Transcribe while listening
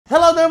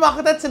Hello there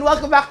mga ka-tets and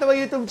welcome back to my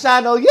YouTube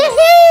channel.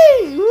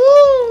 Yay!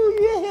 Woo!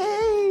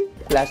 Yay!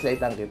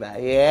 Flashlight lang kita.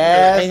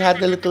 Yes! I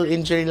had a little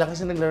injury lang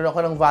kasi naglaro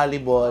ako ng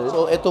volleyball.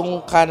 So,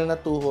 itong kanan na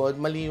tuhod,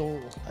 mali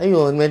yung...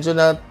 Ayun, medyo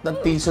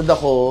natisod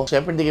ako.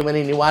 Siyempre, hindi kayo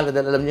maniniwala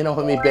dahil alam niyo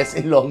na may best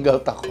in long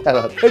gout ako.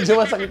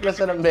 Medyo masakit lang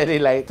siya ng very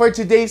light. For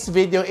today's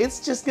video, it's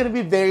just gonna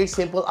be very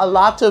simple. A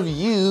lot of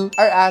you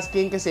are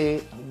asking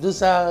kasi doon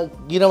sa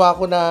ginawa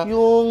ko na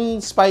yung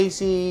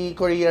spicy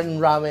Korean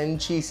ramen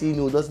cheesy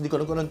noodles, hindi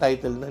ko na kung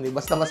title na.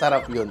 Basta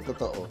masarap yun,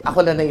 totoo.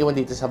 Ako na naiiwan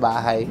dito sa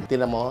bahay.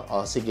 Tingnan mo,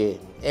 oh sige.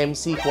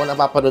 MC ko,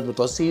 napapanood mo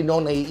to, sino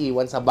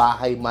naiiwan sa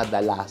bahay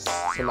madalas?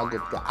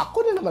 Sumagot ka.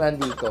 Ako na naman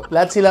nandito.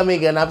 Lahat sila may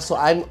ganap, so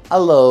I'm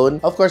alone.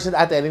 Of course, with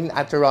Ate Erin and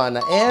Ate Rona.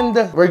 And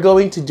we're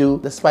going to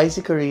do the spicy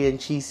Korean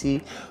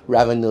cheesy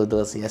ramen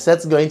noodles. Yes,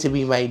 that's going to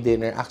be my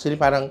dinner. Actually,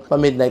 parang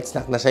pa-midnight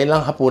snack na siya. Yun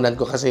lang hapunan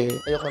ko kasi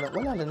ayoko na,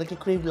 wala na,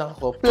 nagki-crave lang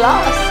ako.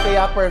 Plus,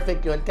 kaya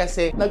perfect yun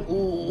kasi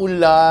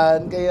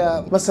nag-uulan.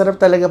 Kaya masarap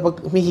talaga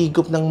pag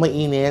humihigop ng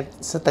mainit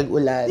sa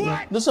tag-ulan.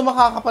 Doon sa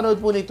makakapanood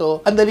po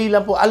nito, ang dali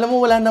lang po. Alam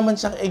mo, wala naman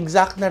siyang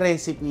exact na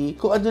recipe.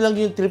 Kung ano lang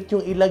yung trip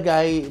yung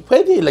ilagay,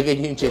 pwede ilagay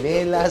nyo yung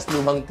tsinelas,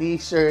 lumang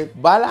t-shirt,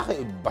 bala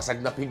kayo, basag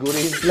na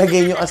figurin.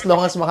 Lagay nyo as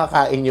long as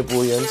makakain nyo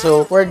po yun.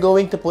 So, we're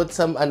going to put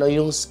some,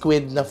 yung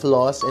squid na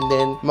floss and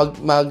then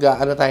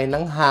ano tayo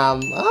ng ham.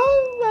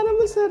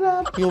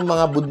 Masarap. Yung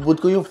mga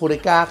budbud ko, yung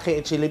furikake,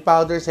 chili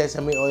powder,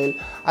 sesame oil.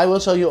 I will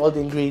show you all the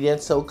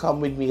ingredients, so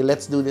come with me.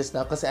 Let's do this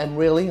now kasi I'm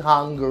really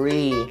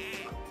hungry.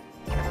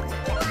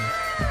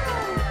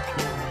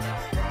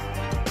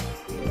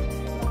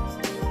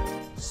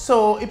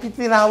 So,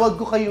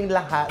 ipitinawag ko kayong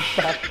lahat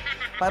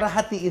para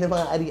hatiin ang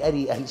mga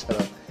ari-arian.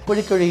 Charot.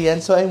 Korean,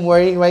 so I'm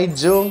wearing my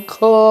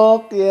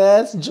Jungkook.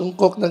 Yes,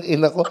 Jungkook ng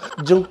ina ko.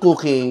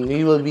 Jungkooking.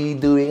 We will be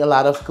doing a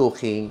lot of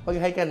cooking.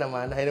 Pag-hi ka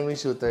naman, hi naman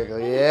yung shooter ko.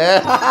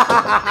 Yeah!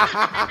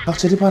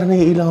 Actually, parang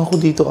naiilang ako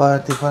dito,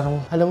 ate.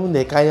 Parang, alam mo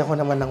hindi, kaya ko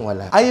naman nang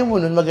wala. Ayaw mo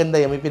nun,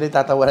 maganda yan. May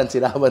pinagtatawanan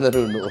sila habang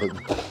nanunood.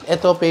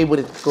 Ito,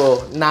 favorite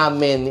ko,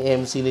 namin ni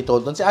MC ni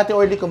Tonton. Si Ate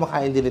Orly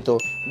kumakain din ito.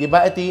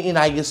 Diba, ito yung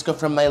inayos ko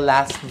from my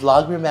last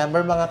vlog.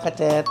 Remember, mga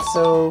ka-tets?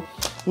 So,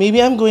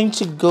 maybe I'm going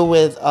to go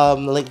with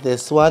like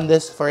this one.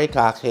 This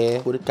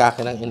furikake.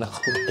 Furikake ng ina ko.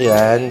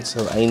 Ayan.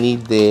 So, I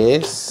need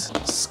this.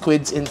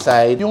 Squids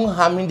inside. Yung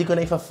ham, hindi ko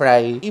na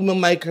ipa-fry.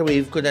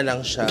 I-microwave ko na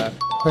lang siya.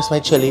 Where's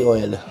my chili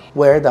oil?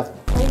 Where the...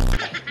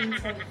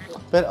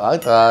 Pero,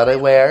 taray,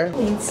 where?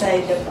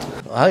 Inside the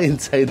box.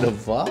 Inside the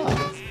box.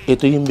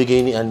 Ito yung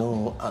bigay ni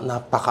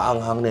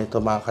napakaanghang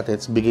nito mga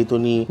ka-tets. Bigay ito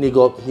ni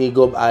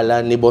Gob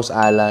Alan, ni Boss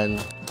Alan.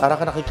 Para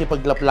ka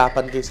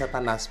nakikipaglaplapan kay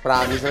Satanas.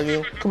 Promise lang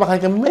yung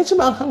kumakain kami, medyo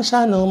maanghang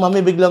siya, no?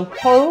 Mami biglang,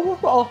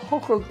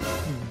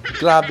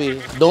 grabe.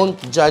 Don't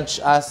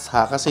judge us,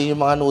 ha? Kasi yung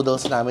mga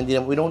noodles namin,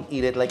 we don't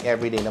eat it like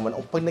everyday naman.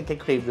 O pag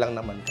nagka-crave lang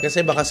naman.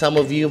 Kasi baka some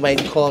of you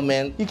might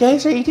comment, you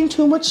guys are eating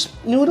too much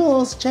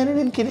noodles. Cheddar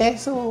and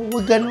kineso.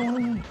 Huwag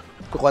ganun.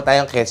 Kukuha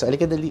tayong keso.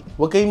 Alika, dali.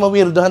 Huwag kayong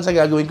mawirdohan sa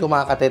gagawin ko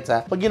mga ka-tets,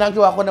 ha? Pag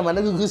ginagawa ko naman,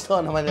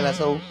 nagugustuhan naman nila.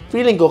 So,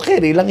 feeling ko,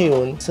 carry lang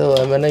yun. So,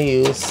 I'm gonna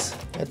use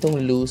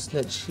itong loose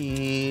na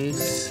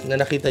cheese na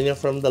nakita nyo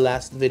from the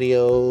last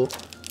video.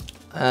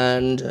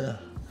 And,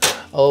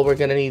 we're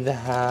gonna need the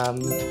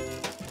ham.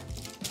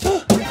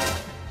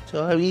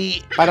 So,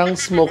 parang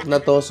smoke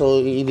na to. So,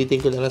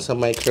 iinitin ko na lang sa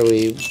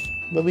microwave.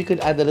 But we could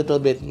add a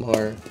little bit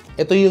more.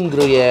 Ito yung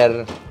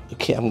Gruyere.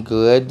 Okay, I'm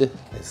good.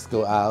 Let's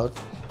go out.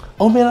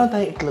 Oh, meron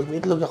tayong itlog. May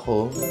itlog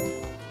ako.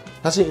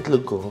 Nasa yung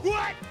itlog ko?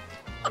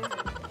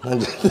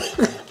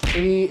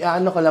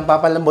 Ano ko lang,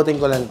 papalambutin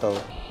ko lang to.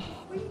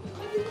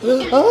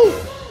 Ay!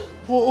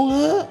 Oo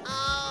nga!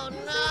 Oh,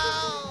 no!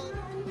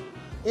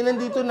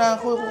 Nandito na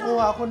ako.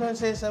 Kukuha ako ng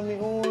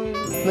sesame oil.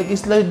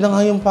 Nag-slide na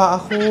nga yung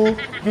paa ko.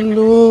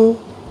 Hello!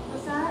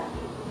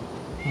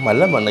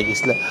 Malamang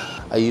nag-slide.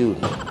 Ayun.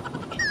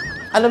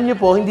 Alam niyo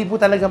po, hindi po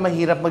talaga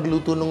mahirap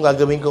magluto nung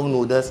gagawin kong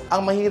noodles.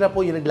 Ang mahirap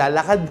po yung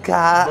naglalakad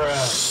ka.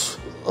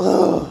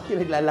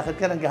 Naglalakad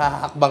ka,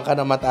 naghahakbang ka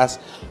na mataas.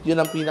 Yun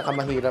ang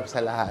pinakamahirap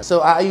sa lahat. So,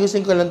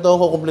 aayusin ko lang to,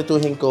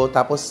 kukumpletuhin ko,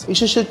 tapos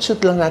i-shoot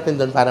lang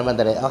natin doon para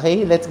madali.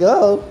 Okay, let's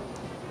go!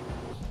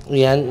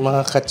 Yan,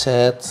 mga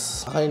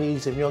ka-tets. Kaya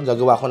iniisip nyo,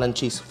 gagawa ko ng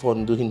cheese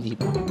fondue, hindi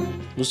po.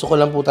 Gusto ko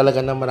lang po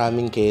talaga ng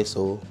maraming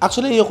keso.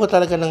 Actually, ayoko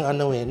talaga ng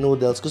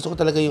noodles. Gusto ko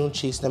talaga yung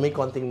cheese na may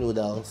konting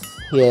noodles.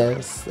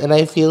 Yes. And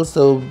I feel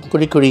so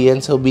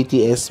Korean, so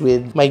BTS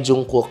with my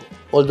Jungkook.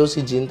 Although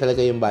si Jin talaga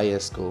yung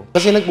bias ko.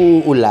 Kasi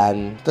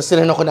nag-uulan. Tapos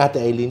tinanong ko na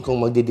Ate Eileen kung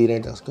magdi-dinner.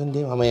 Tapos ko,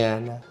 hindi,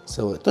 mamaya na.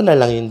 So, ito na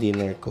lang yung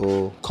dinner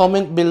ko.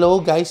 Comment below,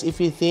 guys, if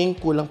you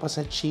think kulang pa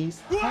sa cheese.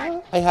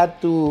 I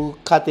had to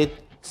cut it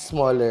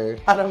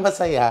smaller. Para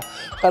masaya.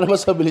 Para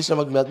mas mabilis siya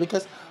mag-melt.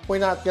 Because we're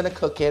not gonna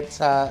cook it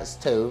sa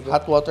stove.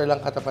 Hot water lang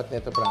katapat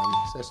nito,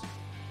 promise.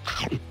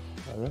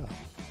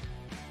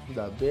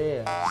 The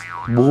best.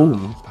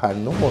 Boom!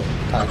 Paano mo?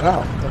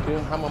 Tara! Ito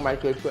yung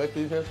hama-microwave ko. Ito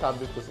yung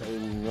sabi ko sa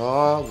inyo.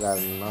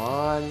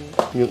 Ganon.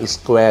 Yung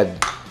squid.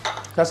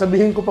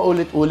 Sasabihin ko pa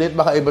ulit-ulit,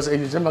 baka iba sa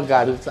inyo siya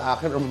magalit sa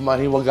akin or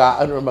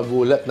mahiwagaan or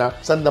magulat na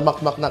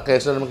sandamakmak na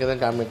keso naman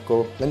ginagamit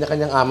ko.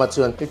 Kanya-kanyang amats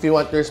yun. If you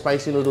want your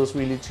spicy noodles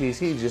really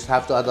cheesy, you just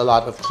have to add a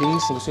lot of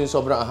cheese. Kung gusto nyo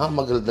sobrang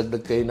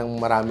magdagdag kayo ng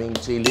maraming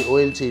chili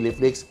oil, chili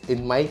flakes.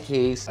 In my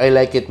case, I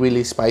like it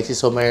really spicy,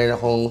 so mayroon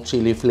akong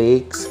chili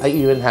flakes. I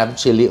even have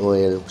chili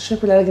oil.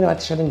 Siyempre, lalagyan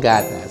natin siya ng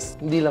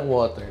gatas. Hindi lang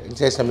water and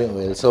sesame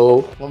oil.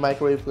 So,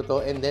 microwave ko to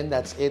and then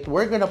that's it.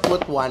 We're gonna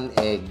put 1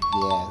 egg.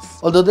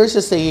 Yes. Although there's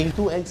a saying,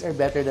 2 eggs are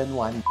better than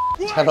 1.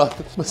 Charot.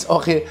 Mas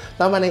okay.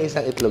 Tama na yung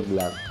isang itlog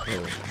lang.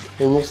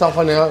 Bubuksan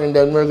ko na yun and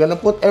then we're gonna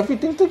put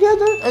everything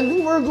together and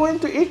then we're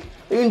going to eat.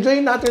 Enjoy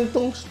natin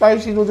tong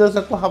spicy noodles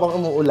na ito habang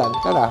umuulan.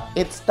 Tara.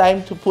 It's time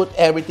to put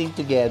everything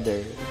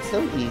together. It's so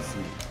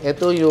easy.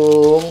 Ito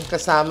yung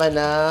kasama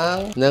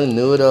ng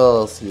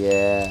noodles.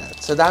 Yeah.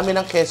 So, dami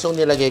ng kesong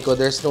nilagay ko.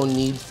 There's no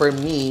need for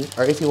me,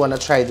 or if you wanna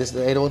try this,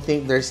 I don't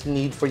think there's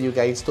need for you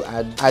guys to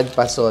add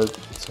pa salt.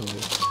 So,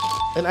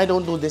 and I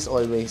don't do this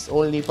always.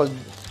 Only pag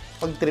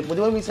trip mo.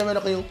 Di ba minsan meron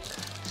kayong,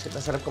 shit,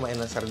 masarap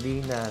kumain ng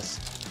sardinas.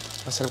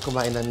 Masarap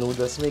kumain ng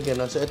noodles. May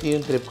ganon. So, ito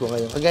yung trip ko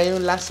ngayon. Kagaya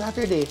yung last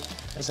Saturday,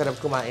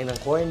 masarap kumain ng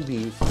corned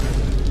beef.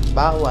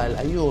 Bawal.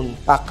 Ayun.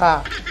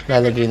 Paka.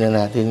 Lalagay na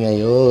natin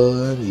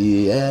ngayon.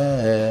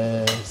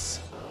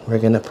 Yes. We're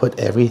gonna put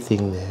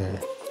everything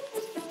there.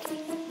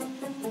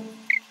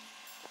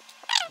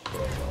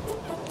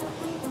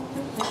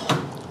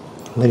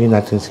 Lagyan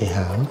natin si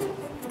ham.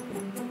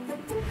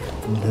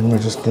 And then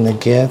we're just gonna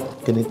get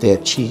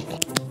ka-tets.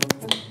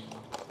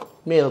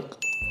 Milk.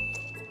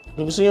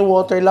 Kung gusto niyo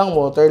water lang,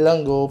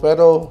 go.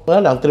 Pero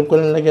wala lang, trip ko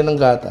lang lagyan ng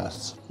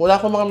gatas. Wala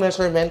akong mga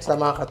measurements sa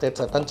mga ka-tets.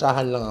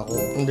 Tansyahan lang ako.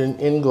 And then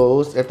in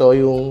goes, ito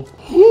yung...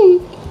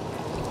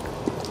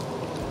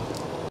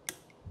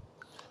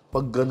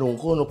 Pag ganun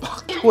ko, no,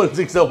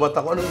 pakiwalsik sa mata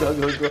ko, anong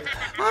gagawin ko?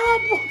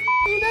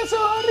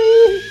 Sorry!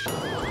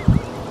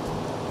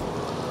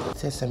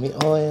 Sesame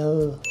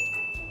oil.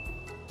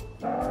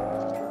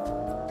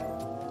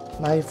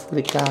 My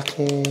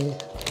furikake.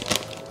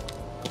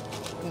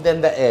 And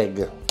then the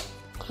egg.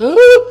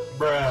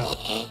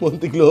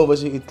 Muntik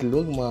lumabas yung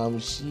itlog,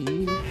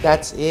 mamshi.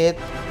 That's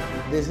it.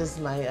 This is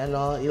my,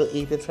 you'll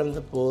eat it from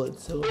the bowl.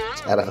 So,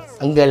 charot.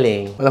 Ang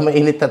galing. Wala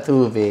mainit na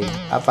tubig.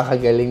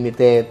 Apakagaling ni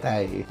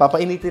Tetay.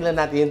 Papainitin lang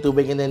natin yung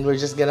tubig and then we're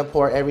just gonna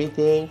pour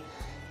everything.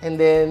 And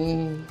then,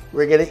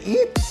 we're gonna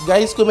eat.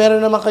 Guys, kung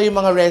meron naman kayo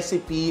mga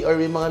recipe or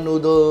may mga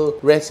noodle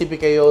recipe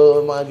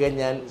kayo, mga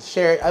ganyan,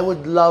 share. I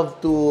would love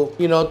to,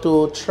 to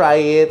try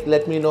it.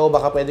 Let me know.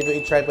 Baka pwede ko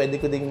i-try.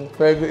 Pwede ko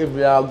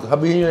i-vlog.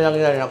 Sabihin nyo lang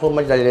yan. Ako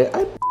madali.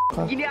 Ay,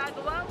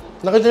 ginagawa mo.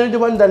 Nakita nyo di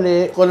ba ang dali?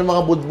 Kung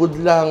mga budbud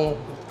lang.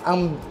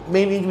 Ang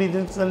main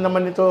ingredients na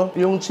naman ito,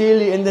 yung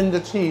chili and then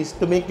the cheese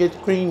to make it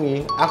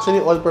creamy.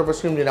 Actually, all-purpose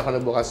cream din ako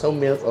nabukas. So,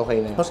 milk,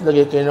 okay na. Tapos,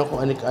 lagay kayo na kung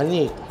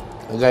anik-anik.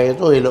 Gaya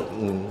ito,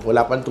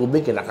 wala pang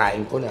tubig,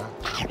 kinakain ko na.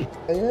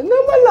 Ayan na,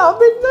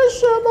 malapit na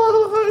siya.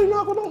 Makakain na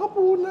ako ng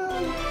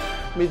hapunan.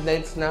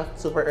 Midnight snack,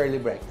 super early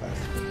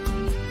breakfast.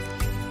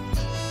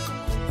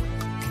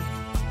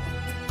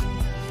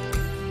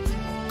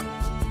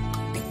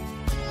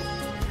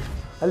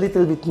 A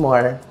little bit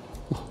more.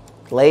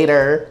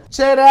 Later.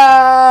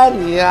 Charan!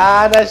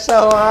 Yan na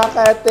siya mga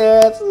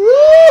ka-tets.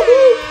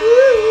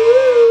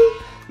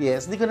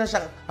 Yes, di ko na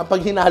siya,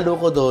 kapag hinalo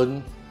ko doon,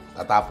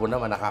 tatapon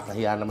naman,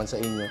 nakakahiya naman sa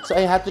inyo. So,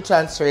 I had to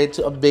transfer it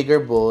to a bigger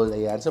bowl.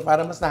 Ayan. So,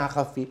 para mas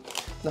nakaka-fit,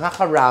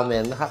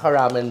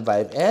 nakaka-ramen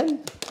vibe. And,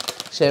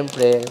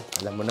 syempre,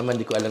 alam mo naman,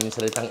 di ko alam yung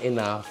salitang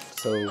enough.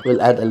 So,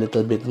 we'll add a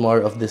little bit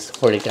more of this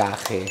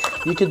furikake.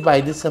 You could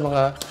buy this sa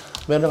mga,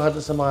 meron nga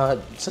ito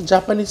sa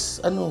Japanese,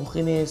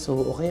 kineso.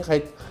 Okay,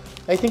 kahit,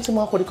 I think sa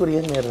mga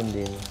Korean meron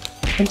din.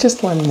 And just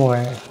one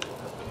more.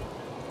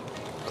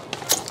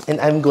 And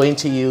I'm going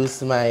to use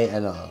my,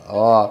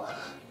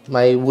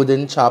 my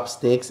wooden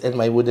chopsticks and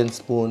my wooden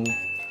spoon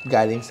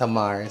galing sa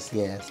Mars.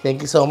 Yes.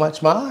 Thank you so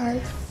much,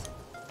 Mars.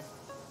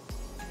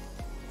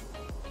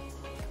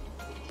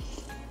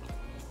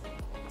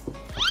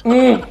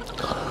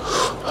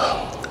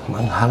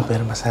 Manghang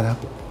pero masarap.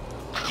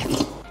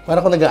 Parang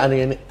kung nag-ano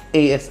yan,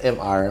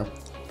 ASMR.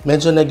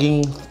 Medyo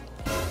naging...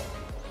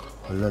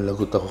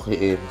 lagot ako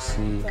kay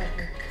MC.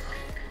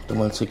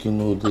 Tumalsik yung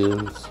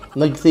noodles.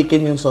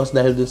 Nag-thicken yung sauce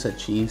dahil dun sa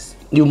cheese.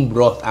 Yung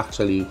broth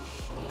actually.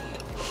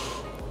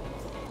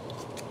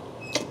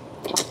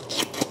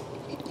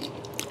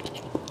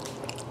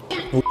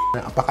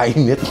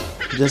 Napakainit.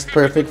 Just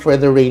perfect for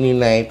the rainy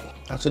night.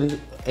 Actually,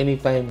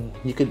 anytime.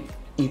 You could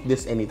eat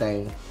this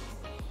anytime.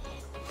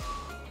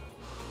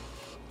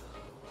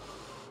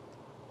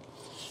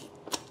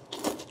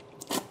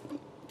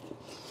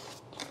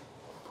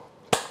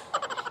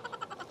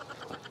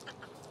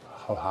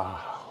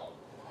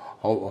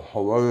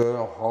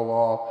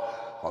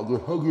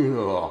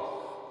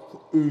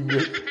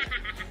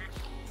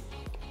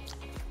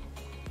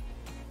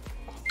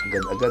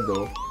 Agad-agad,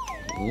 oh.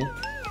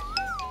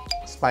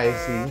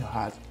 Spicy,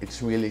 hot. It's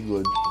really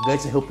good.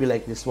 Guys, I hope you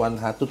like this one,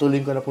 ha.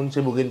 Tutuloy ko na po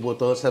sibugin po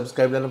to.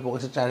 Subscribe na lang po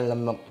kasi sa channel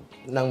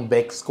ng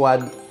Beck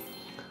Squad.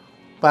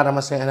 para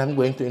masaya, and I'm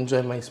going to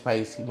enjoy my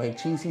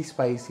cheesy,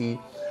 spicy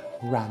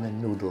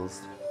ramen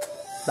noodles.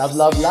 Love,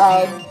 love,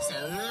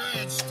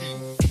 love!